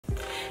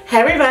Hey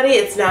everybody,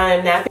 it's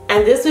NowIamNappy,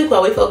 and this week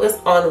while we focus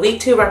on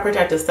week 2 of our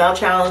Protective Style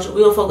Challenge,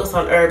 we will focus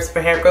on herbs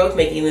for hair growth,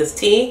 making this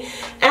tea.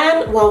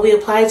 And while we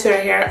apply it to our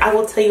hair, I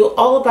will tell you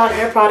all about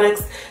hair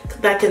products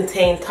that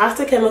contain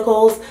toxic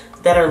chemicals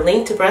that are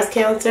linked to breast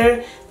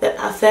cancer that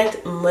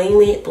affect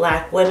mainly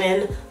Black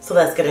women. So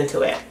let's get into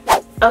it.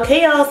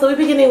 Okay y'all, so we're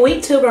beginning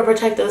week 2 of our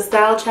Protective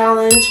Style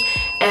Challenge,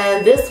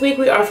 and this week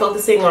we are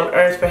focusing on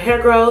herbs for hair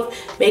growth,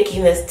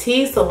 making this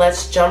tea, so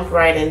let's jump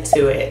right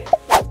into it.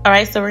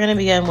 Alright, so we're going to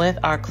begin with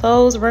our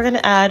cloves. We're going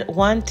to add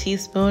 1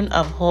 teaspoon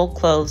of whole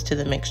cloves to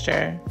the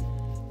mixture.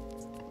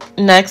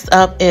 Next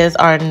up is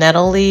our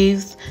nettle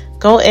leaves.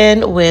 Go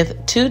in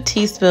with 2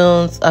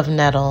 teaspoons of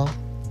nettle.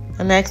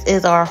 Next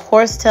is our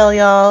horsetail,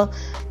 y'all.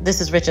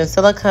 This is rich in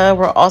silica.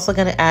 We're also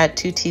going to add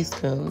 2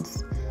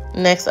 teaspoons.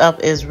 Next up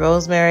is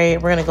rosemary.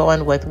 We're going to go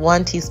in with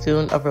 1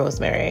 teaspoon of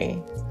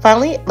rosemary.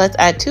 Finally, let's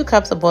add 2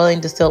 cups of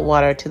boiling distilled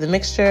water to the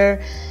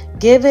mixture.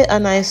 Give it a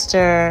nice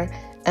stir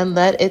and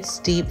let it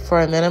steep for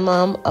a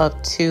minimum of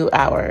 2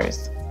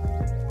 hours.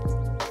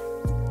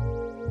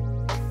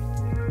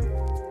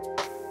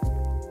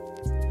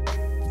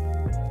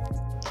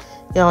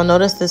 Y'all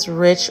notice this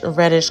rich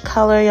reddish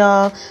color,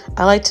 y'all.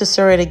 I like to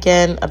stir it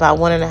again about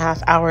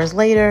 1.5 hours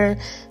later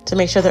to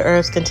make sure the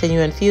herbs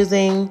continue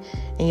infusing.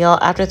 And y'all,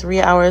 after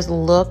 3 hours,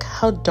 look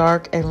how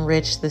dark and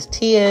rich this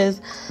tea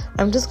is.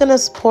 I'm just gonna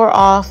pour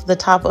off the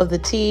top of the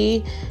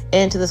tea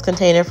into this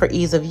container for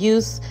ease of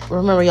use.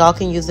 Remember, y'all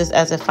can use this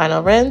as a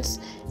final rinse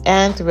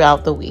and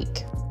throughout the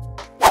week.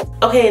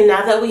 Okay,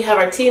 now that we have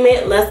our tea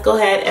made, let's go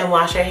ahead and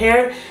wash our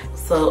hair.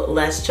 So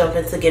let's jump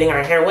into getting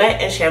our hair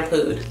wet and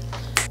shampooed.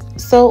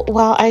 So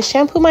while I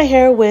shampoo my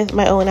hair with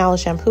my own aloe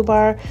shampoo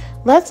bar,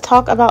 let's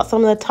talk about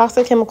some of the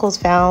toxic chemicals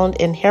found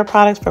in hair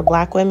products for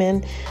Black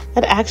women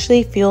that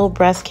actually fuel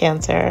breast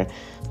cancer.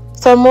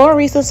 So a more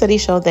recent study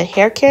showed that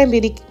hair care and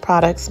beauty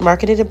products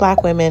marketed to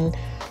Black women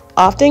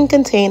often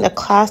contain a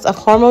class of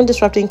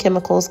hormone-disrupting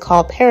chemicals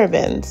called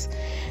parabens.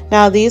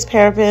 Now, these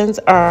parabens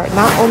are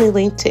not only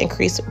linked to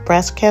increased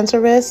breast cancer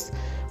risks,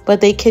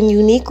 but they can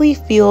uniquely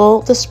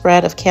fuel the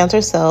spread of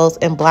cancer cells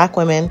in Black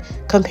women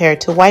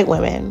compared to white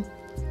women.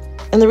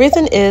 And the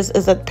reason is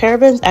that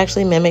parabens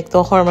actually mimic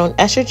the hormone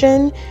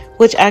estrogen,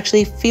 which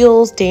actually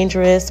fuels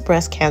dangerous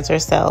breast cancer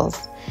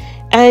cells.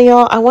 And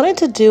y'all, I wanted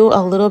to do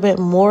a little bit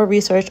more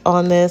research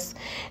on this,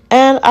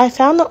 and I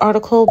found an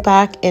article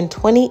back in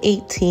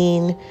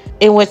 2018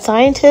 in which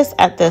scientists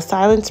at the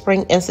Silent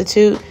Spring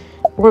Institute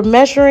were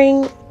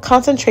measuring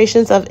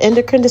concentrations of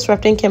endocrine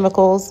disrupting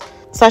chemicals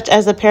such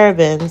as the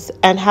parabens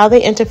and how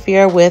they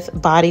interfere with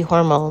body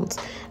hormones,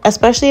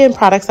 especially in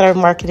products that are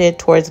marketed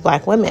towards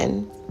Black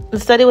women. The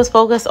study was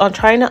focused on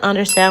trying to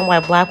understand why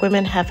Black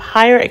women have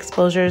higher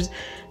exposures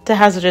to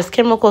hazardous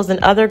chemicals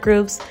than other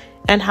groups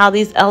and how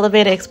these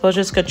elevated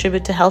exposures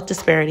contribute to health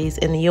disparities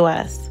in the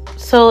US.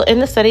 So in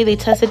the study, they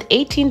tested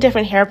 18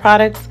 different hair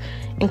products,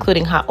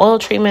 including hot oil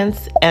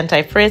treatments,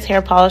 anti-frizz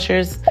hair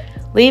polishers,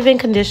 leave-in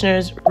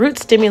conditioners, root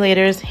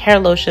stimulators, hair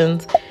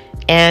lotions,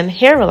 and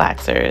hair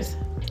relaxers.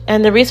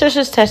 And the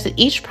researchers tested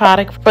each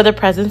product for the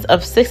presence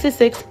of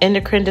 66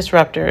 endocrine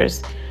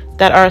disruptors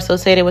that are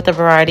associated with a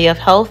variety of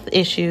health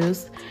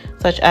issues,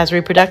 such as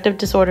reproductive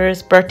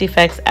disorders, birth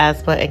defects,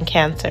 asthma, and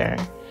cancer.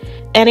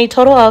 And a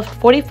total of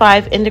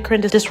 45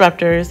 endocrine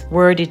disruptors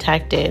were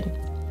detected,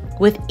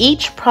 with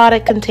each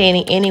product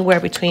containing anywhere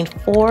between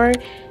 4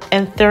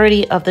 and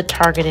 30 of the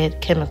targeted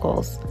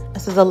chemicals.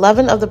 This is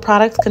 11 of the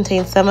products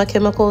contain some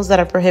chemicals that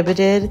are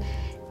prohibited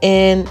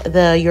in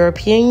the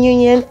European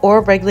Union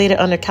or regulated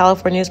under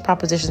California's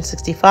Proposition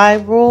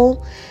 65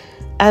 rule,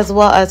 as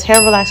well as hair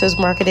relaxers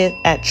marketed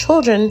at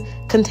children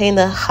contain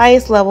the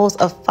highest levels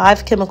of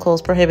 5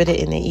 chemicals prohibited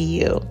in the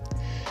EU.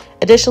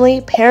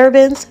 Additionally,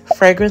 parabens,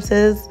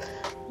 fragrances,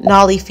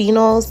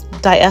 polyphenols,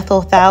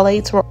 diethyl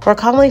phthalates were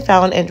commonly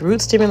found in root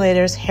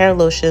stimulators, hair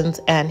lotions,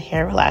 and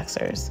hair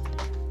relaxers.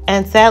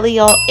 And sadly,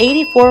 y'all,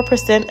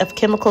 84% of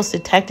chemicals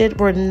detected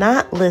were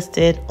not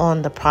listed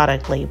on the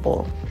product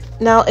label.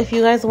 Now, if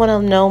you guys want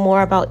to know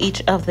more about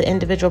each of the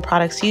individual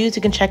products used,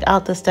 you can check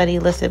out the study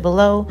listed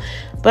below.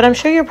 But I'm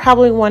sure you're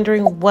probably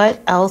wondering,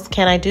 what else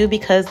can I do?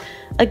 Because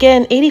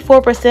again,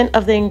 84%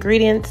 of the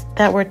ingredients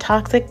that were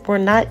toxic were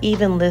not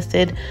even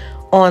listed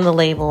on the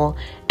label.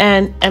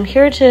 And I'm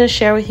here to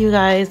share with you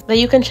guys that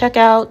you can check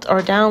out or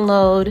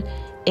download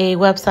a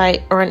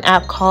website or an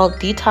app called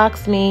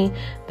Detox Me.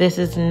 This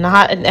is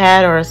not an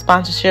ad or a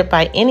sponsorship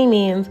by any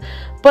means,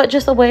 but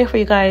just a way for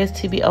you guys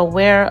to be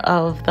aware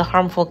of the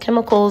harmful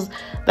chemicals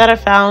that are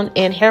found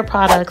in hair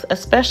products,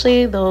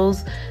 especially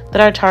those that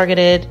are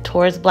targeted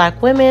towards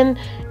Black women,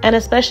 and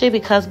especially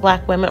because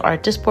Black women are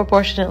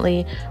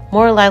disproportionately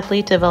more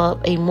likely to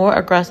develop a more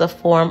aggressive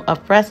form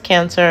of breast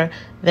cancer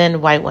than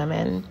white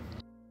women.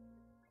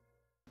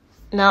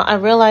 Now, I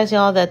realize,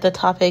 y'all, that the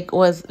topic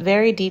was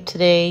very deep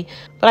today,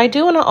 but I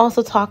do want to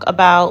also talk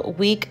about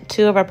week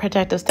 2 of our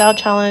Protective Style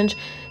Challenge,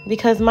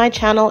 because my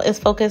channel is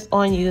focused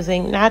on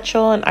using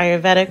natural and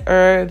ayurvedic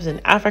herbs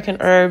and African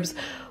herbs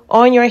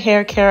on your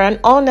hair care, an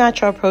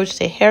all-natural approach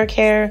to hair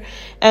care.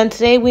 And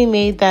today we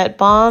made that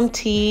balm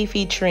tea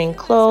featuring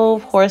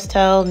clove,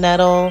 horsetail,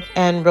 nettle,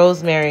 and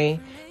rosemary.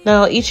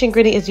 Now each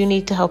ingredient is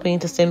unique to helping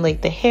to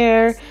stimulate the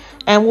hair,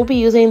 and we'll be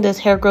using this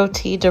hair growth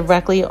tea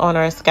directly on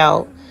our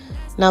scalp.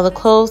 Now the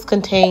cloves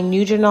contain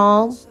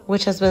eugenol,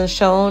 which has been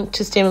shown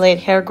to stimulate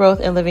hair growth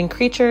in living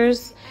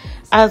creatures,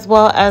 as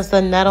well as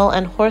the nettle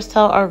and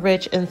horsetail are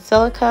rich in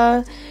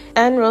silica,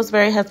 and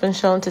rosemary has been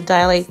shown to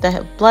dilate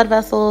the blood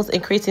vessels,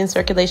 increasing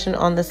circulation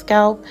on the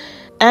scalp,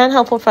 and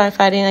helpful for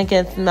fighting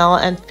against male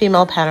and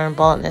female pattern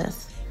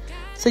baldness.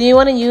 So you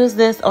want to use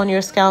this on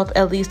your scalp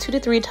at least 2 to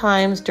 3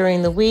 times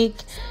during the week.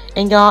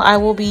 And y'all, I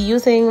will be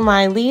using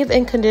my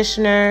leave-in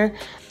conditioner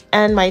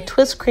and my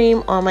twist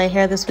cream on my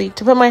hair this week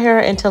to put my hair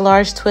into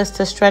large twists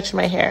to stretch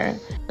my hair.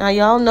 Now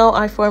y'all know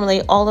I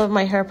formulate all of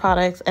my hair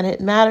products, and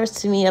it matters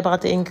to me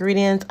about the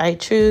ingredients I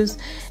choose,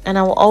 and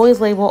I will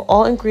always label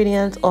all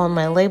ingredients on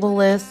my label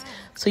list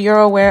so you're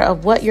aware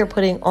of what you're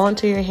putting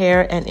onto your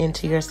hair and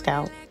into your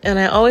scalp. And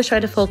I always try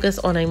to focus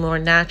on a more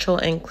natural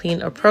and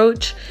clean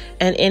approach,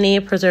 and any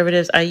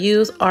preservatives I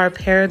use are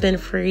paraben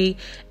free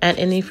and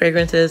any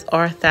fragrances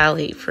are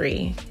phthalate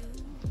free.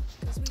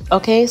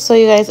 Okay, so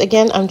you guys,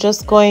 again, I'm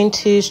just going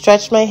to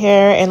stretch my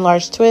hair in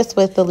large twists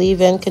with the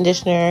leave-in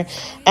conditioner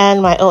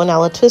and my oat and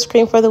aloe twist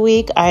cream for the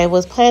week. I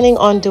was planning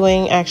on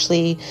doing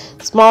actually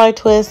smaller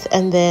twists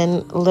and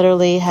then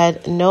literally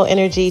had no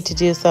energy to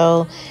do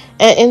so,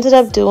 and ended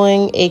up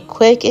doing a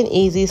quick and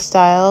easy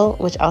style,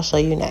 which I'll show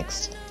you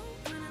next.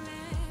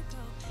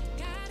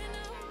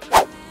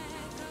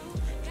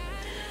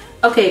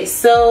 Okay,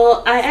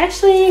 so I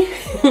actually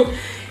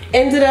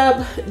ended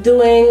up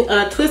doing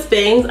twist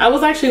bangs. I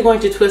was actually going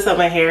to twist up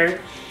my hair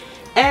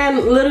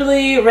and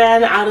literally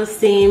ran out of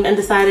steam and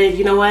decided,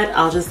 you know what,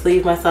 I'll just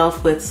leave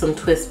myself with some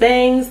twist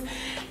bangs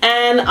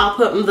and I'll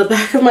put the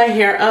back of my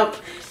hair up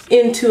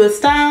into a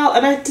style.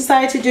 And I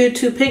decided to do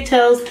 2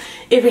 pigtails.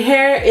 If your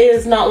hair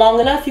is not long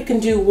enough, you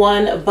can do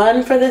 1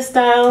 bun for this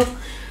style.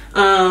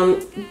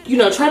 You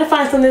know, try to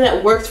find something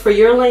that works for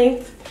your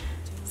length.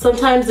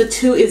 Sometimes the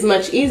 2 is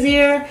much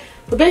easier,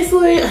 but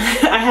basically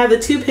I have the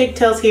 2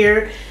 pigtails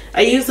here.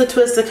 I use the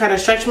twist to kind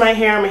of stretch my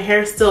hair. My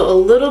hair is still a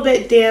little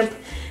bit damp,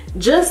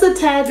 just a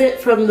tad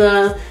bit from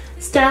the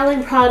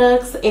styling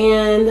products,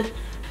 and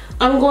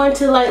I'm going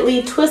to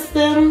lightly twist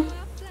them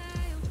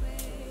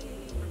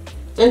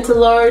into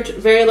large,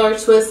 very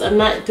large twists. I'm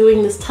not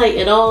doing this tight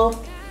at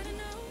all.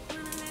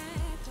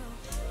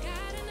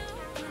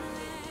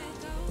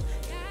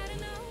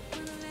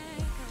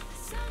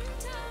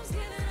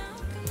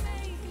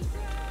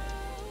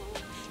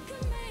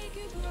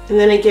 And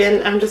then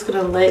again, I'm just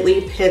gonna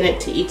lightly pin it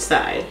to each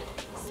side.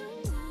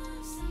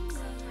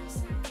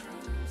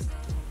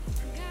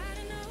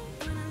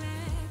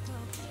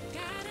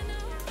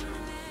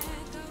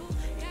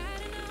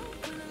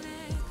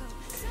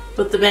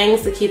 With the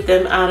bangs to keep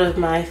them out of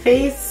my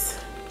face,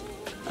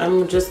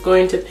 I'm just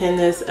going to pin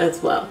this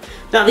as well.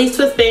 Now these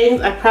twist bangs,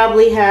 I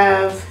probably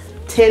have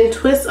 10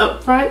 twists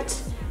up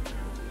front.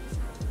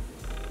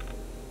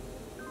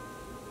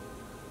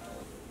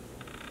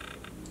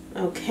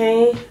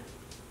 Okay.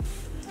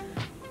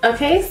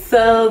 Okay,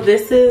 so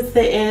this is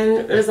the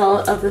end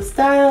result of the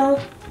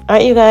style.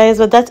 Alright you guys,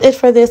 but that's it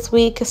for this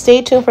week.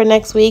 Stay tuned for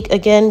next week.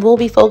 Again, we'll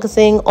be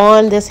focusing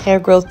on this hair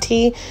growth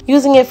tea,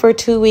 using it for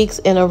 2 weeks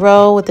in a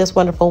row with this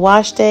wonderful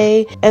wash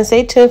day. And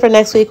stay tuned for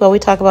next week while we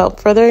talk about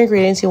further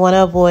ingredients you want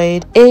to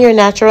avoid in your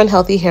natural and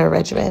healthy hair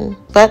regimen.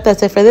 But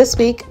that's it for this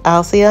week.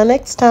 I'll see y'all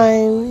next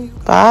time.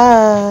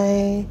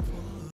 Bye.